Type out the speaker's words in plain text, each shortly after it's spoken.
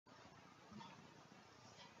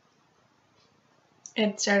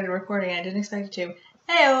It started recording. I didn't expect it to.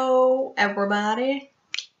 Heyo, everybody.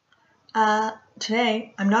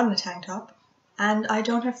 Today I'm not in a tank top, and I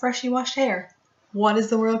don't have freshly washed hair. What is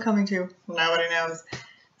the world coming to? Nobody knows.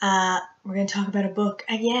 We're gonna talk about a book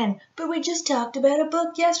again, but we just talked about a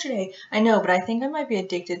book yesterday. I know, but I think I might be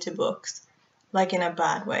addicted to books, like in a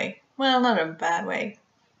bad way. Well, not in a bad way.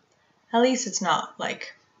 At least it's not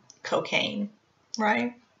like cocaine,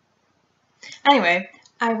 right? Anyway,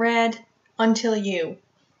 I read Until You,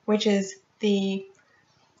 which is the,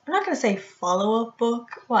 I'm not going to say follow-up book,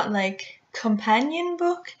 companion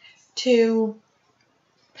book to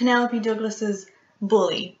Penelope Douglas's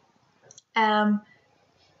Bully. I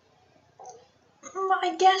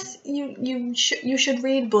guess you should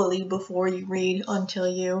read Bully before you read Until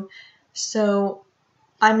You. So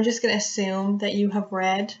I'm just going to assume that you have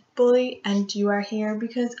read Bully and you are here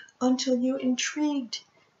because Until You intrigued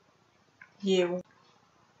you.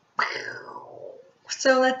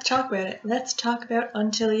 So let's talk about it. Let's talk about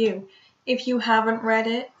Until You. If you haven't read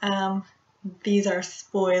it, these are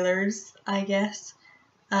spoilers, I guess.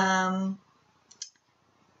 But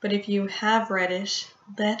if you have read it,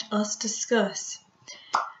 let us discuss.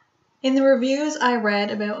 In the reviews I read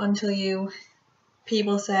about Until You,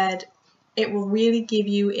 people said it will really give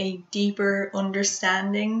you a deeper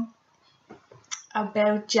understanding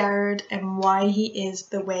about Jared and why he is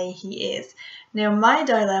the way he is. Now, my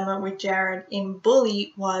dilemma with Jared in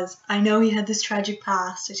Bully was, I know he had this tragic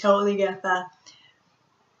past, I totally get that,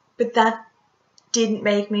 but that didn't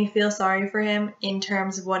make me feel sorry for him in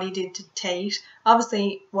terms of what he did to Tate.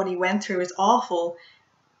 Obviously, what he went through is awful,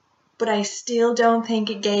 but I still don't think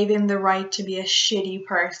it gave him the right to be a shitty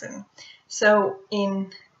person. So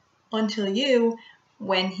in Until You,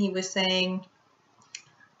 when he was saying,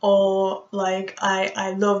 oh, like,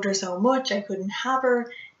 I loved her so much, I couldn't have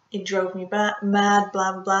her, it drove me mad, blah,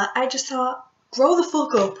 blah, blah. I just thought, grow the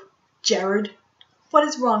fuck up, Jared. What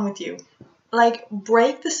is wrong with you? Like,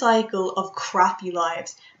 break the cycle of crappy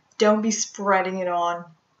lives. Don't be spreading it on,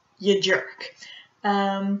 you jerk.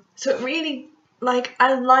 So it really, like,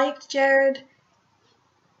 I liked Jared,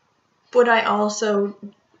 but I also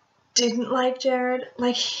didn't like Jared.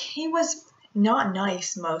 Like, he was not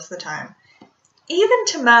nice most of the time. Even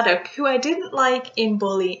to Maddox, who I didn't like in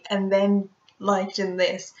Bully and then liked in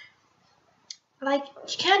this. Like,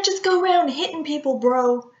 you can't just go around hitting people,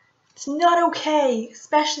 bro. It's not okay,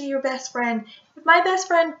 especially your best friend. If my best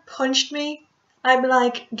friend punched me, I'd be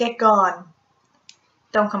like, get gone.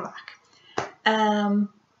 Don't come back.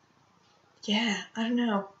 Yeah, I don't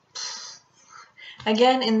know.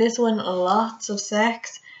 Again, in this one, lots of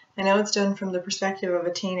sex. I know it's done from the perspective of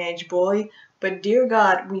a teenage boy, but dear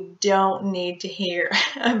God, we don't need to hear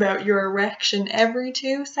about your erection every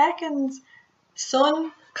 2 seconds.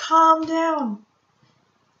 Son, calm down.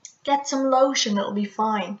 Get some lotion, it'll be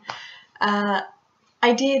fine. I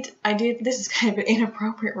did, this is kind of an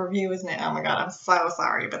inappropriate review, isn't it? Oh my God, I'm so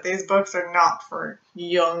sorry, but these books are not for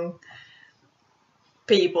young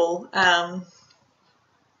people. I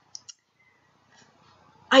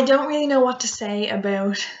don't really know what to say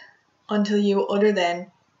about Until You other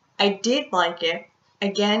than I did like it.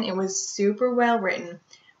 Again, it was super well written,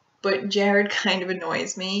 but Jared kind of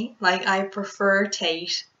annoys me. Like, I prefer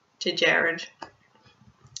Tate to Jared.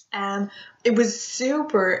 It was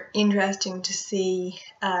super interesting to see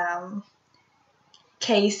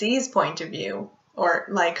Casey's point of view, or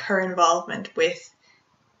like her involvement with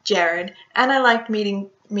Jared, and I liked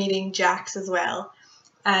meeting Jax as well.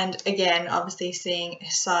 And again, obviously seeing a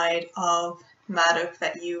side of Maddox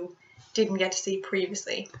that you didn't get to see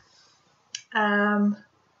previously. And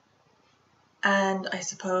I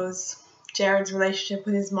suppose Jared's relationship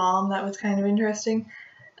with his mom, that was kind of interesting.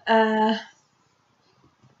 Other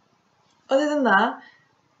than that,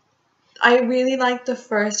 I really liked the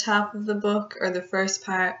first half of the book, or the first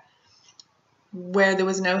part, where there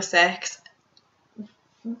was no sex.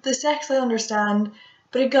 The sex I understand,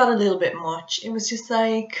 but it got a little bit much. It was just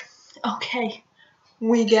like, okay,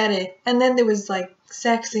 we get it. And then there was like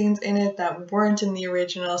sex scenes in it that weren't in the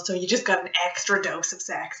original, so you just got an extra dose of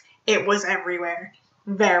sex. It was everywhere,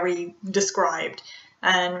 very described.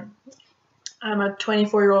 And I'm a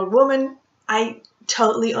 24-year-old woman. I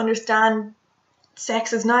totally understand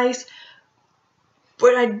sex is nice,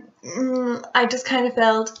 but I just kind of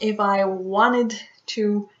felt if I wanted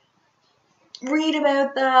to read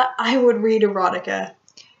about that, I would read erotica.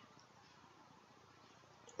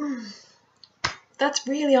 That's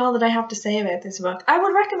really all that I have to say about this book. I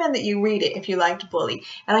would recommend that you read it if you liked Bully,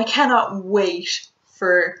 and I cannot wait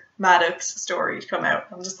for Maddox's story to come out.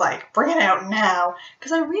 I'm just like, bring it out now,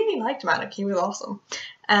 because I really liked Maddox. He was awesome.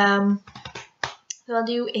 So I'll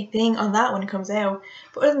do a thing on that when it comes out.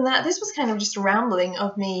 But other than that, this was kind of just a rambling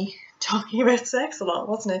of me talking about sex a lot,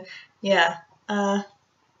 wasn't it? Yeah.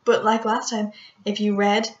 But like last time, if you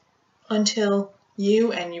read Until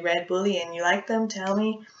You and you read Bully and you liked them, tell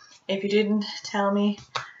me. If you didn't, tell me.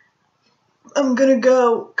 I'm gonna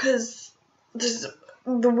go, because there's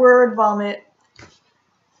the word vomit.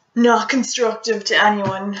 Not constructive to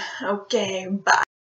anyone. Okay, bye.